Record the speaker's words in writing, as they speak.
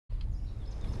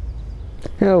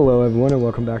Hello everyone and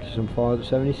welcome back to some Fallout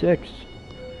 76.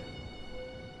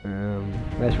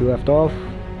 Last we left off,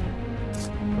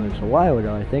 well, it was a while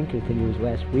ago I think it was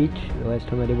last week, the last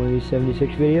time I did one of these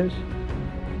 76 videos.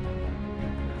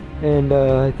 And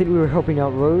I think we were helping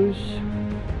out Rose.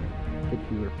 I think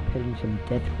we were petting some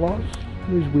death claws.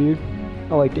 It was weird.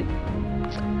 I liked it.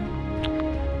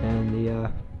 And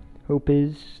the hope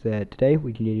is that today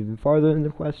we can get even farther in the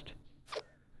quest.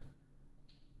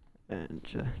 And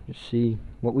just see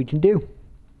what we can do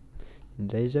in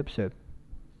today's episode.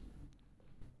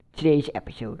 Today's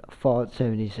episode of Fallout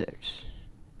 76.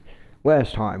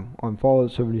 Last time on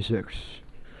Fallout 76,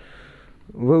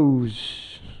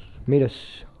 Rose made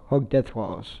us hug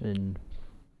Deathclaws, and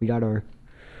we got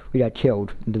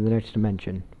killed into the next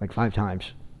dimension like 5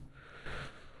 times.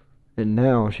 And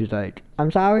now she's like,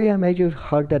 I'm sorry I made you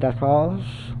hug the Deathclaws,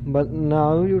 but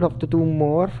now you'll have to do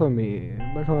more for me,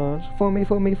 because for me.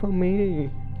 So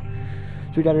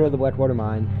we gotta go to the Blackwater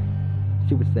mine,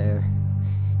 see what's there.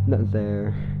 Nothing's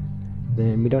there.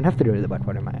 Then we don't have to go to the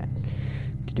Blackwater mine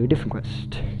to do a different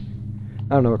quest.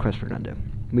 I don't know what quest we're gonna do.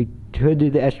 We could do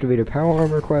the excavator power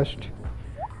armor quest.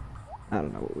 I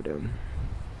don't know what we're doing.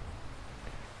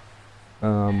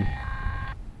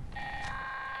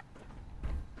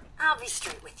 I'll be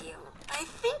straight with you. I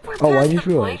think we're I past just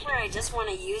the point realized. where I just want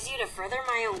to use you to further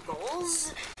my own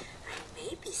goals. I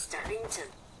may be starting to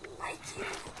like you.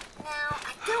 Now,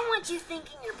 I don't want you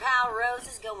thinking your pal Rose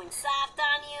is going soft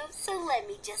on you, so let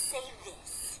me just say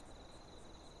this.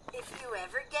 If you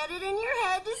ever get it in your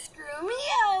head to screw me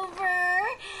over,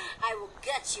 I will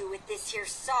gut you with this here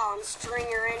saw and string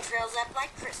your entrails up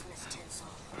like Christmas tinsel.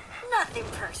 Nothing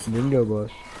personal. Bingo,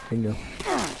 boss. Bingo.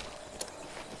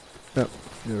 Oh,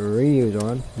 the radio's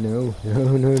on. No.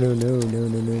 Radio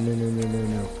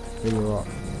off.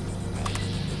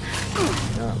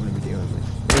 Not what we're dealing with.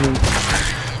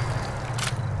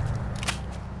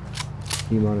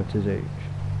 Demonetization.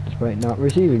 Despite not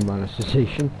receiving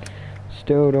monetization,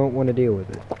 still don't want to deal with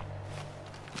it.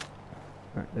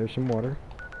 Alright, there's some water.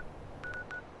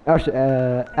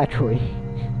 Actually,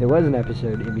 there was an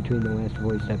episode in between the last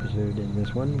voiced episode and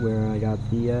this one where I got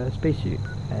the spacesuit.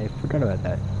 I forgot about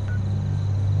that.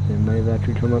 It might have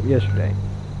actually come up yesterday,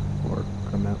 or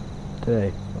come out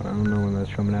today. I don't know when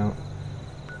that's coming out.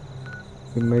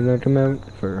 It might not come out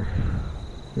for.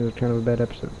 It was kind of a bad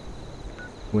episode.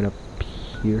 Went up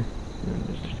here and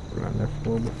just around there for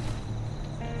a little bit.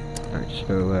 Alright,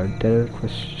 so dead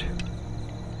quest.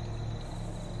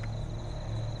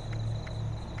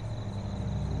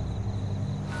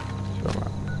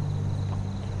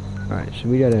 Alright, so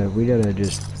we gotta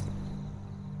just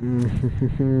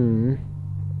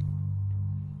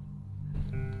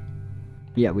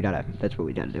yeah, that's what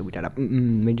we gotta do. We gotta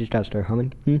we just gotta start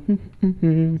humming.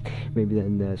 Maybe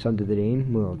then the Sons of the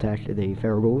Dane will attack the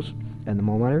feral ghouls and the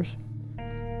Moleminers.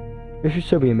 There should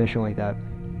still be a mission like that.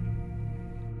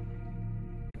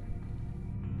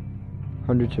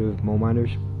 Hundreds of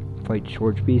Moleminers fight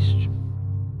Scourge Beasts,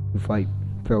 who fight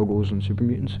feral ghouls and super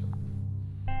mutants.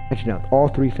 Actually, no, all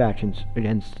 3 factions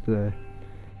against the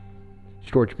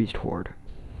Scourge Beast horde.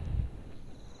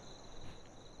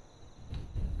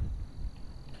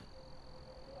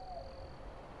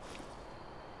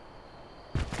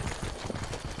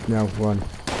 Now run.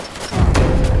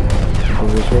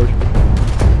 Over this horse.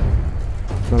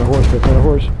 It's not a horse, that's not a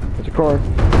horse. It's a car. It's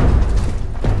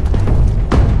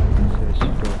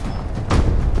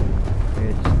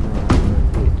not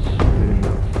it's good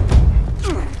enough.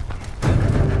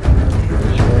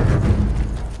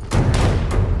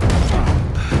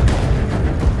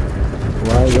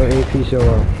 Why is our AP so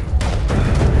low?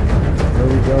 Where are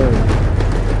we going?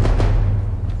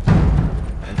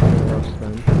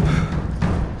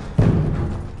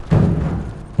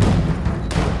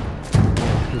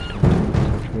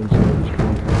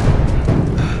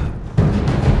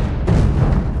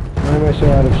 Why am I so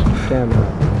out of stamina?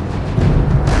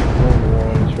 On the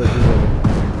wall, it's represented.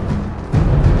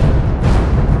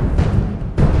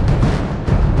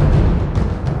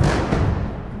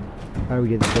 How do we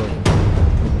get this going?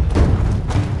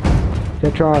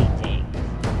 Tetron!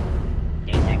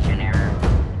 Detection error.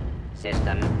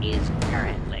 System is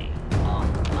currently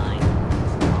offline.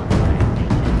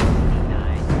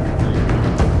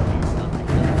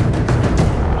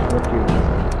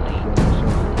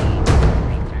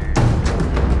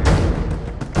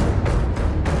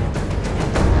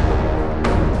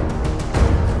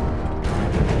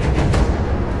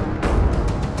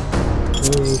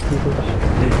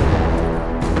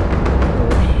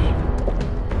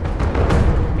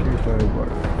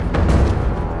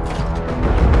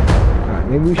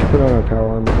 Maybe we should put on our power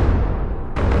armor.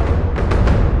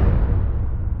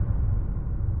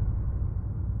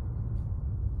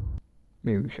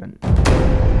 Maybe we shouldn't. I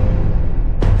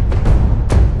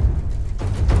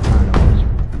don't know.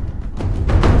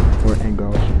 Or and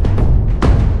girls.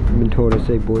 I've been told I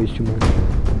say boys too much.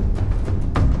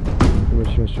 I'm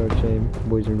just gonna start saying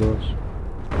boys and girls.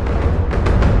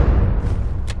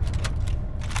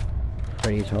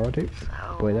 Freddy's holiday.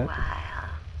 Play that. I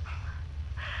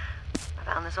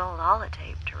found this old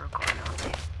holotape to record on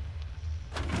tape.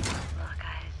 Look,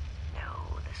 I know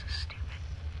this is stupid.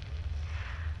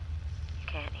 You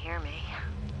can't hear me.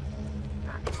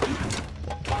 I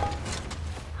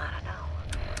don't know.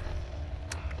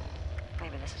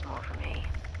 Maybe this is more for me.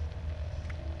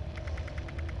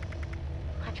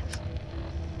 I just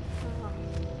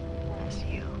miss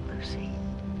you, Lucy.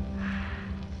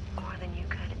 More than you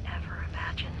could ever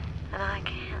imagine. And I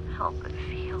can't help but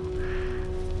feel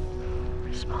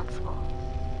responsible.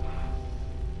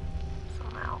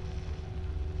 Somehow.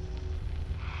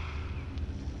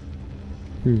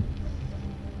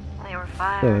 They were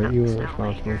fired up you the were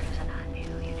responsible. snowmakers, and I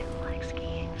knew you didn't like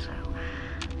skiing, so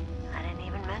I didn't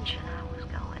even mention I was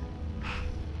going.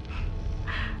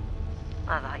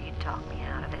 I thought you'd talk me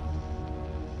out of it.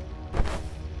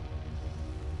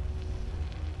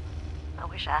 I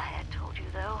wish I had told you,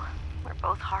 though. We're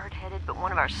both hard-headed, but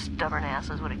one of our stubborn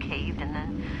asses would have caved, and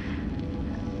then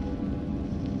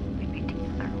we'd be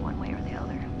together one way or the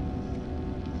other.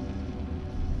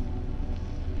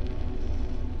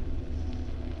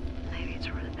 Maybe it's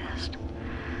for the best.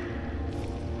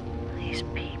 These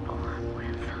people I'm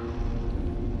with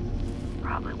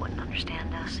probably wouldn't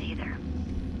understand us either.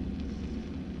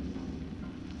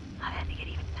 I've had to get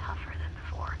even tougher than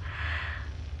before.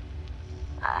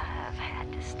 I've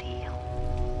had to steal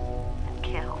and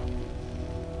kill.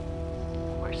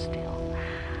 Worse still,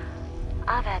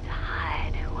 I've had to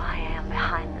hide who I am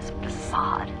behind this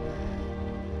facade.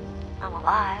 I'm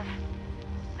alive,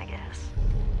 I guess.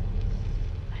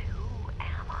 But who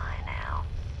am I now?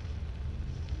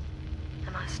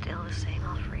 Am I still the same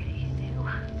old Frida you knew?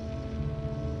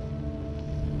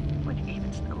 Would you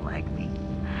even still like me?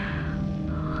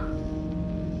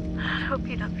 I hope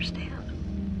you'd understand.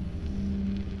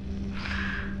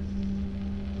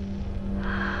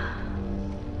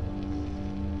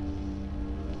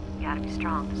 You gotta be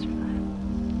strong to survive.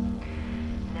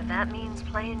 And if that means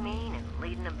playing mean and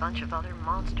leading a bunch of other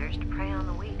monsters to prey on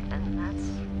the weak, then that's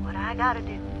what I gotta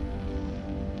do.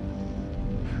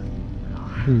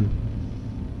 So.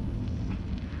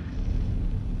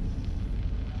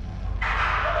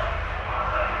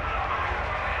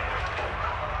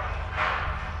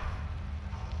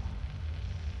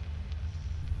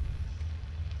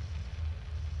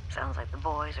 Sounds like the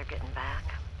boys are getting back.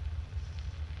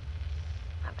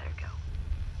 I better go.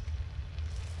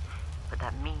 Put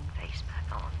that mean face back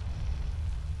on.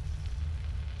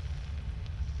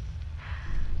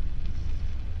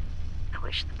 I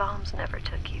wish the bombs never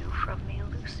took you from me,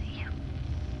 Lucy.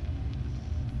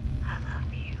 I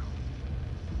love you.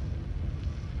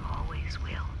 Always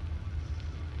will.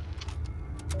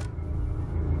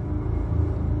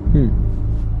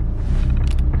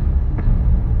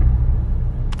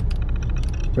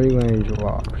 Pretty range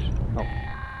rocks. Oh.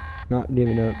 Not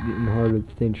giving up, getting harder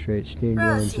to think straight, skin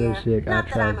growing Rose so here. sick, I Not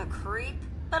that I'm tried. a creep,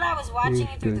 but I was watching you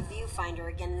through the Houston. viewfinder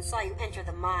again and saw you enter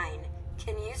the mine.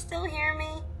 Can you still hear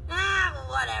me? Ah,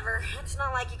 whatever. It's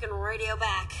not like you can radio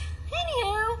back.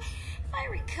 Anywho, if I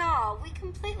recall, we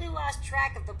completely lost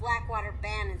track of the Blackwater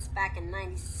bandits back in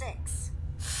 '96.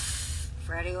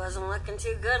 Freddy wasn't looking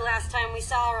too good last time we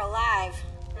saw her alive.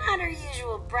 Not her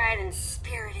usual bright and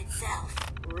spirited self.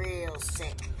 Real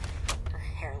sick. Her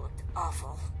hair looked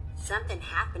awful. Something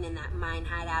happened in that mine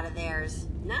hideout of theirs.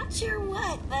 Not sure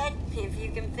what, but if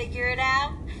you can figure it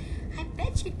out, I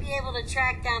bet you'd be able to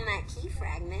track down that key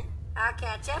fragment. I'll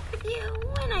catch up with you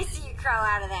when I see you crawl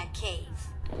out of that cave.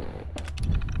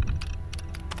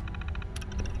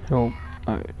 Oh,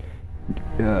 alright.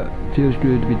 Feels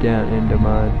good to be down in the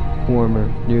mine, warmer,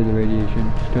 near the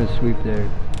radiation. Just gonna sweep there,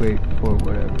 wait for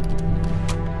whatever.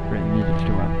 Right, the music's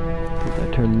still on. If I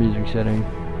turn the music setting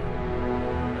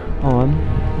on,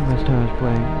 last time I was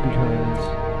playing, because I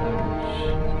was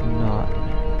not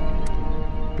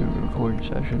doing a recording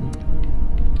session.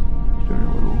 Just doing a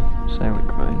little silent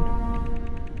grind.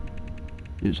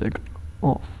 Music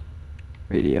off.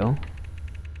 Radio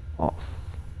off.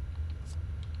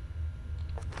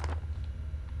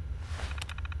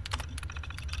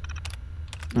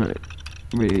 Alright,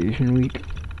 radiation week.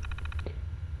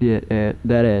 Yeah,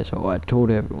 that asshole, I told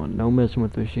everyone, no messing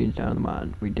with the machines down in the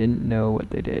mine. We didn't know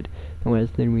what they did. The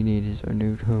last thing we need is our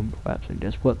new home collapsing.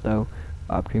 Guess what though?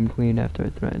 Bob came clean after I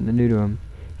threatened the new home.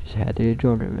 Just had to get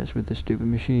drunk and mess with the stupid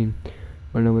machine.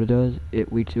 Wanna know what it does?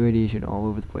 It leaks radiation all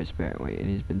over the place apparently, and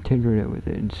he's been tinkering with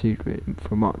it in secret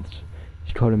for months.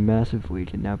 He's caught a massive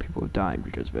leak, and now people are dying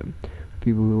because of him.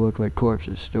 People who look like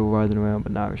corpses, still writhing around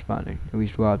but not responding. At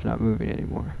least Rob's not moving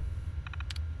anymore.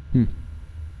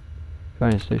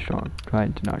 Trying to stay strong,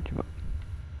 trying to not give up.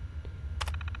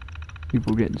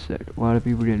 People getting sick. A lot of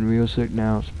people getting real sick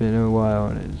now. It's been a while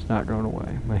and it's not going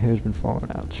away. My hair's been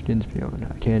falling out, skin's peeling.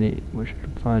 I can't eat. Wish I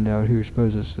could find out who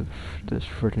exposed us to this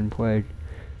frickin' plague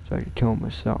so I could kill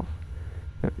myself.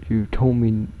 You told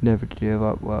me never to give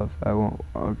up, love. I won't.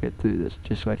 I'll get through this,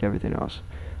 just like everything else.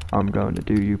 I'm going to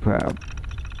do you proud.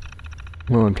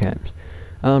 Well, in camps.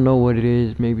 I don't know what it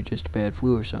is, maybe just a bad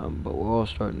flu or something, but we're all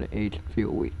starting to age and feel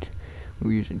weak.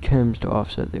 We're using chems to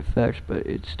offset the effects, but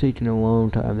it's taking a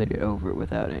long time to get over it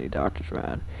without any doctors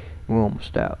around. We're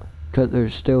almost out.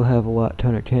 Cutlers still have a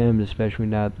ton of chems, especially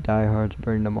now that the diehards are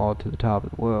bringing them all to the top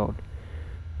of the world.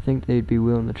 I think they'd be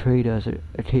willing to trade us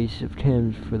a case of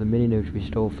chems for the mini nukes we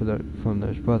stole from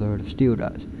those Brotherhood of Steel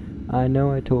guys. I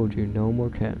know I told you no more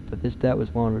chems, but that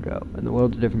was long ago, and the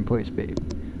world's a different place, babe.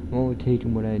 I'm only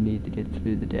taking what I need to get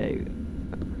through the day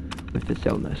with this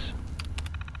illness.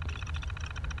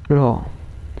 At all.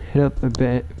 Hit up a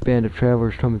band of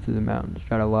travelers coming through the mountains.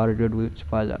 Got a lot of good loot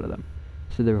supplies out of them.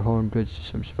 Said they were hauling goods to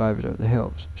some survivors over the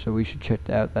hills, so we should check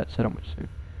out that settlement soon.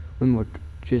 One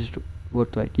just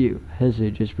looked like you.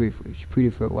 Hesitated just briefly. She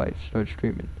pleaded for her life, started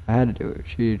screaming. I had to do it.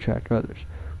 She'd attract others.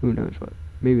 Who knows what.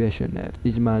 Maybe I shouldn't have.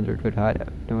 These mines are a good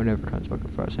hideout. No one ever comes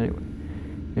looking for us anyway.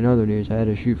 In other news, I had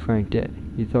to shoot Frank dead.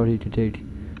 He thought he could take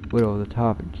little of the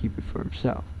top and keep it for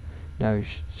himself. Now he's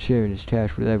sharing his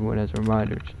cash with everyone as a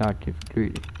reminder to not get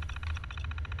greedy.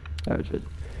 That was it.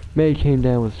 May came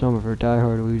down with some of her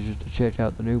die-hard losers to check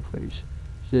out the new place.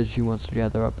 She says she wants to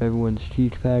gather up everyone's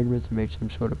teeth fragments and make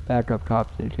some sort of backup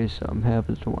copies in case something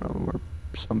happens to one of them or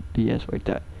some BS like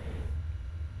that.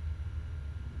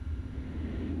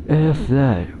 F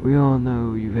that. We all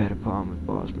know you've had a problem with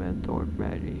Boss Man Thorpe,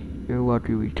 Maggie. You're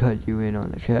lucky we cut you in on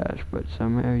the cash, but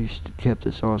somehow you kept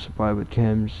us all supplied with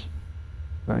chems.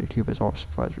 Right, keep us all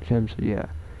supplied with chems, so yeah.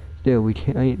 Still, we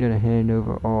ain't gonna hand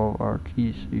over all our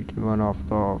keys so you can run off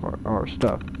with all of our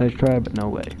stuff. Nice try, but no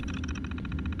way.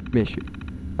 Miss you.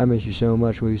 I miss you so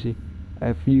much, Lucy.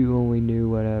 If you only knew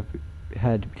what I've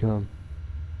had to become.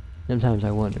 Sometimes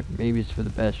I wonder, maybe it's for the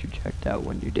best you checked out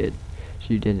when you did, so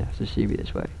you didn't have to see me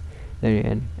this way. Then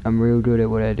again, I'm real good at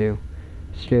what I do.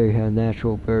 It's scary how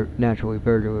naturally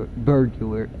burglary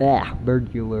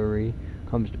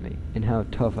comes to me, and how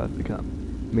tough I've become.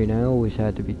 I mean, I always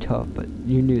had to be tough, but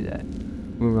you knew that.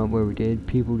 When we went where we did,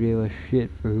 people gave us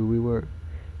shit for who we were.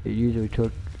 It usually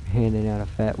took handing out a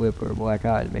fat lip or a black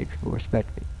eye to make people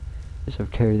respect me. I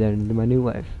have carried that into my new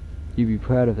life. You'd be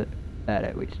proud of that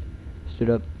at least. Stood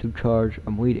up to charge,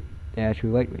 I'm leading. They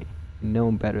actually like me. No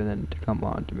one better than to come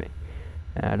on to me.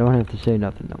 And I don't have to say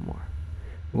nothing no more.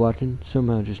 Watching,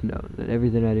 somehow just know that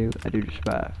everything I do to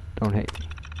survive. Don't hate me.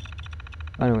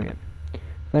 Finally,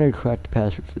 I had cracked the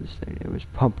password for this thing. It was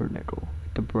pumpernickel,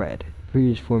 the bread. The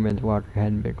previous foreman's locker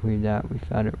hadn't been cleaned out, and we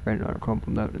found it written on a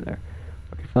crumpled note in there.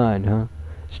 Okay, fine, huh?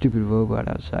 Stupid robot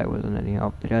outside wasn't any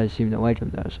help. The guys seemed to like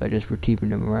him though, so I just were keeping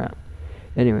him around.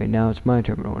 Anyway, now it's my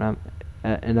terminal,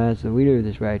 and as the leader of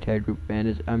this ragtag group of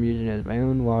bandits, I'm using it as my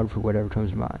own log for whatever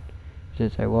comes to mind.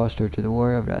 Since I lost her to the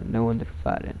war, I've got no one to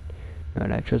confide in. Now,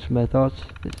 and I trust my thoughts.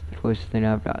 This is the closest thing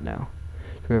I've got now.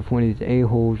 So if one of these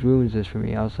a-holes ruins this for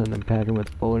me, I'll send them packing with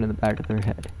a bullet in the back of their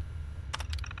head.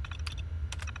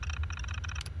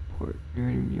 Port.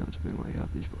 Uranium yields have been laid off.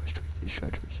 These boys tweak these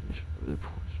structures over the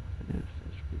ports.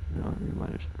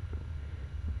 Moleminers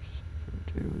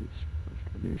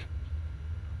Overwhelm.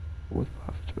 With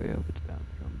profits way up, it's bound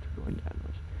to come to going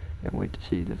downwards. Can't wait to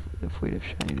see the fleet of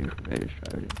shiny new conveyors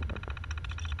driving into work.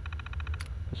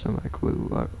 Some of my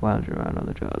crew lounging around on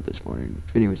the job this morning.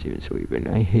 Vinny was even sleeping.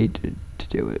 I hated to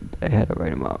do it, but I had to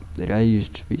write him up. The guy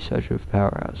used to be such a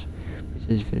powerhouse. He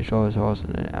says he finished all his hauls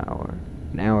in an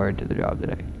hour into the job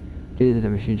today. Daily the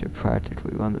machines are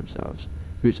practically run themselves.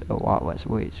 There's a lot less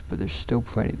waste, but there's still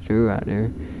plenty to do around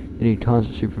here. They need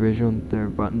constant supervision. There are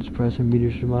buttons pressed and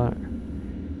meters to monitor.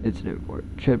 It's an import.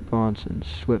 Chet Bronson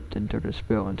slipped and took a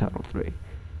spill in Tunnel 3.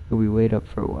 He'll be laid up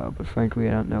for a while, but frankly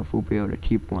I don't know if we'll be able to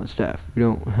keep him on staff.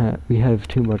 We have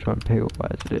too much on payroll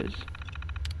as it is.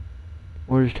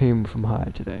 Orders came from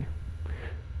high today.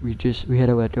 We had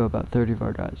to let go about 30 of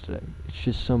our guys today. It's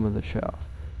just some of the show.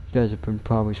 These guys have been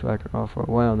probably slacking off for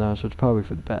a while now, so it's probably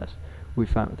for the best. We'll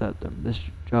be fine without them. This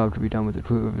job could be done with a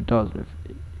crew of a dozen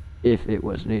if it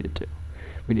was needed to.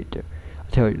 We need to. I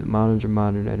tell you, the moderns are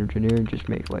modern engineering, just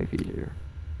make life easier.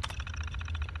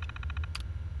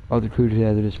 All the crew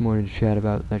together this morning to chat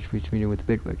about next week's meeting with the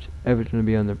bigwigs. Everyone's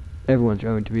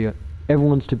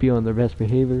to be on their best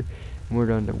behavior, and we're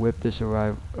going to whip this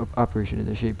operation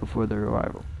into shape before their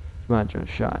arrival. Come on,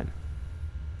 just shine.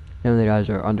 Some of the guys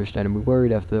are understandably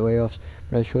worried after the layoffs,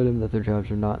 but I showed them that their jobs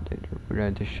are not in danger. We're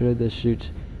going to show the suits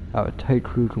how a tight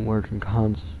crew can work in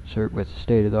concert with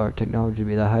state-of-the-art technology to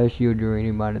be the highest yield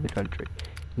uranium mine in the country,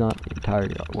 not the entire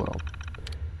world.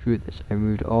 Through this, I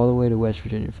moved all the way to West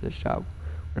Virginia for this job,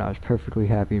 when I was perfectly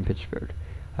happy in Pittsburgh.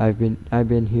 I've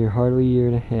been here hardly a year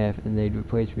and a half, and they'd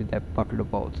replaced me with that bucket of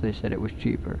bolts. They said it was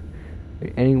cheaper.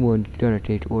 But anyone's gonna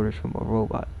take orders from a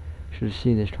robot. Should have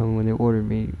seen this coming when they ordered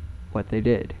me what they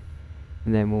did.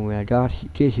 And then when I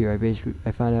get here, I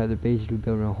found out they're basically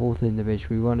building the whole thing to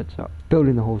basically run itself.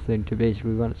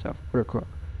 What a crook.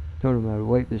 Told them I would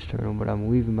wipe this terminal, but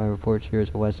I'm leaving my reports here as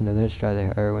a lesson to this guy they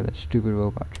hire when that stupid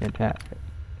robot can't hack it.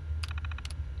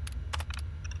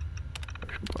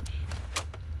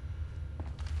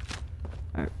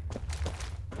 Alright.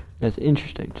 That's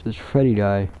interesting. So this Freddy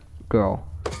girl,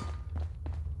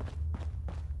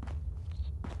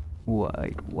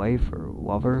 wife or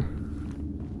lover,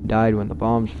 died when the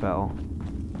bombs fell,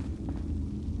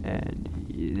 and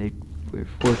they were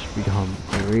forced to become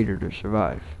a raider to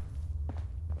survive.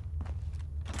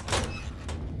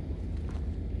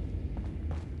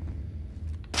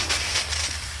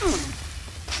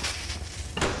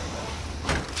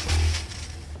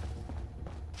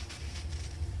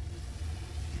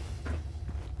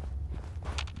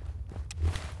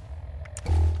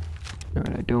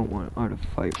 Alright, I don't want to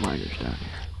fight miners down here.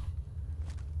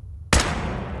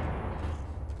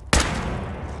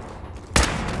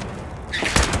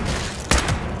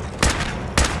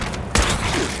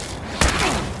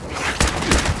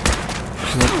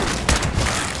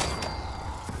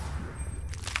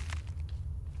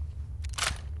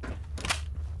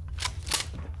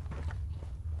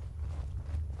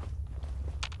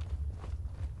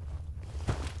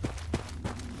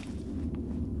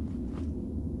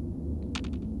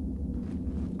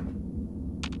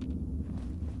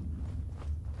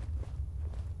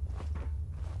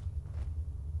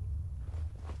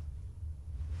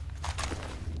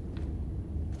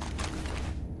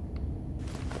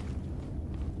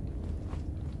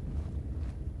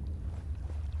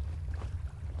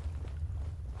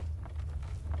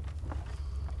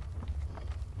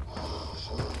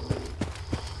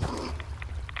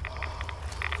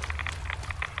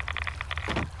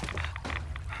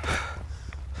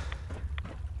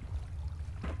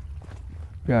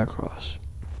 Got across.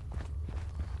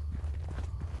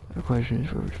 The question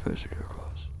is where we're supposed to go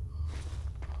across.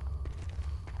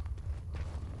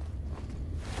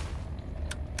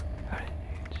 I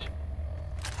need this.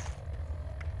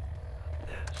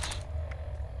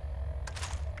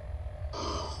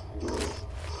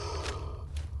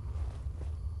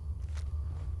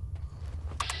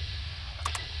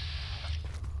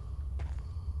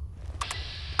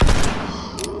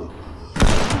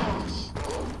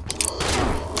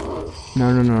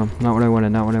 No, not what I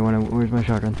wanted, Where's my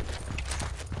shotgun?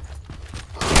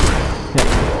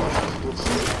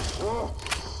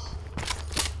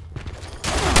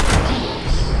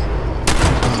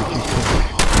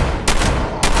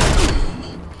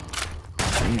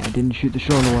 I didn't shoot the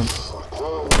shoulder one.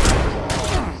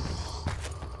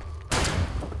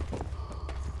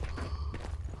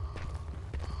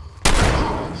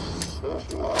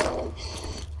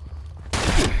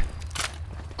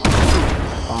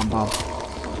 Bomb.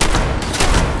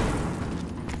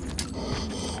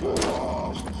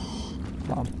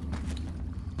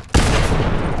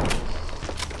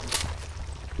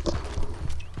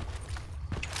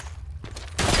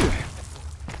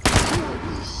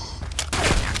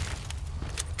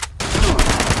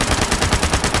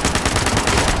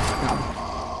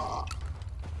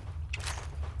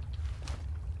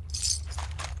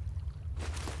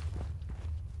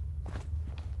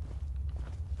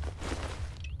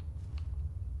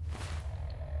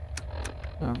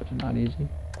 No, it's not easy.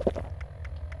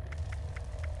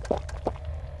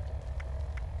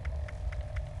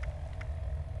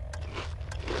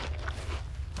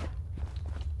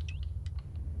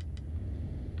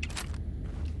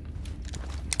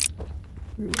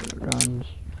 Guns.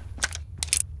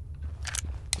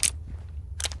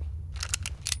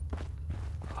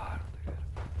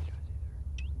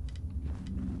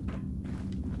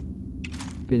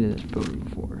 Been in this building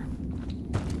before.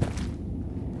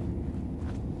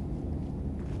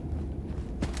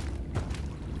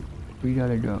 We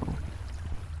gotta go.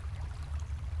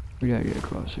 We gotta get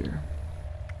across here.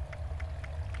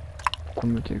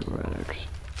 I'm gonna take a right X.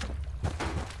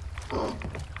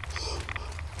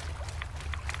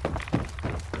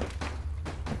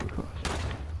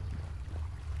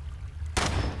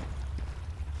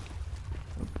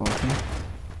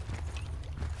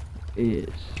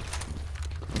 is.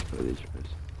 What are these guys?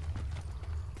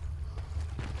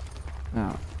 Oh,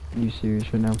 are you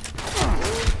serious right now?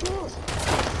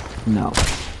 No.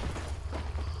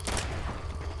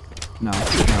 No, no.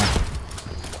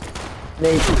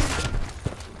 Nate!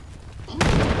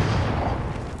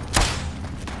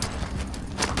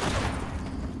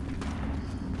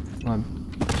 Come on,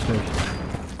 stairs.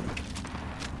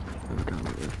 Oh god,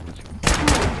 let's go.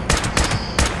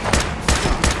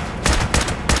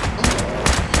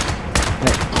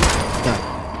 Hey, stop.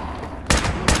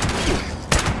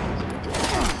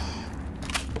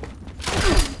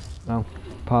 No,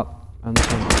 pop on the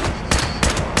phone.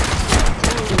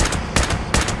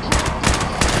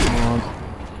 Come on.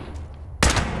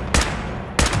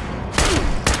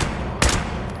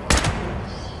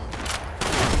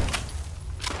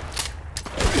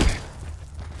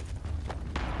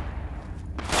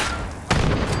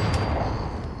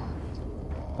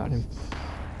 Got him.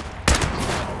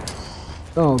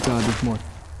 Oh god, there's more.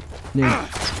 Name.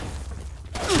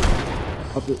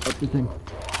 Up the thing.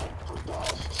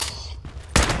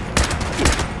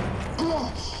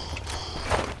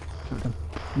 Shotgun.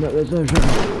 No, that's not a shotgun.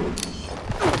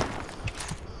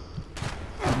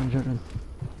 Shotgun.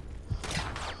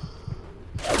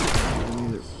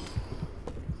 Neither.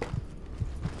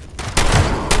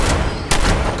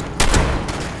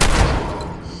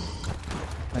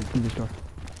 Right, through this door.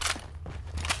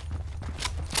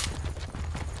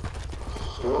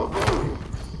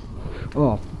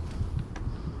 Oh.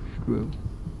 Screw.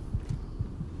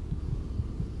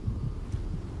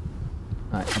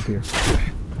 Alright, up here.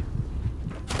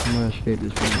 I'm gonna escape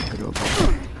this room and go up.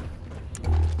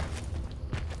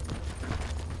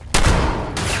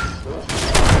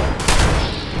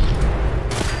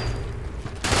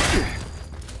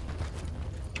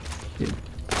 Dude.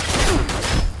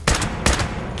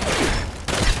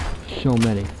 So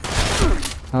many.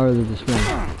 How are there this many?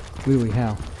 Really,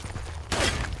 how?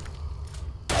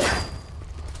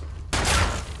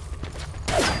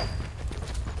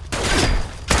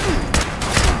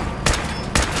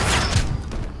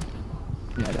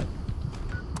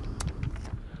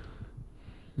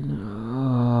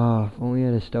 Yeah, if only I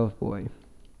had a stealth boy.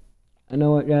 I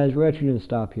know what, guys, we're actually gonna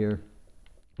stop here.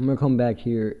 I'm gonna come back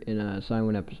here in a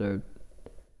silent episode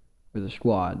with a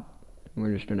squad.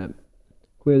 We're just gonna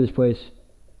clear this place,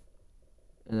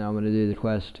 and then I'm gonna do the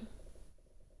quest.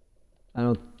 I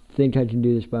don't think I can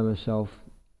do this by myself.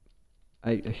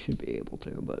 I should be able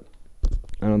to, but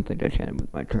I don't think I can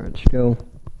with my current skill.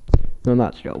 No,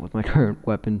 not skill, with my current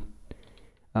weapon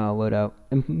loadout,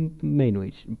 and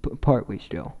mainly, partly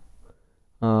still.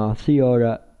 See you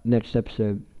all next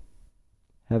episode.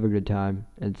 Have a good time,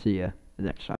 and see ya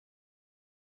next time.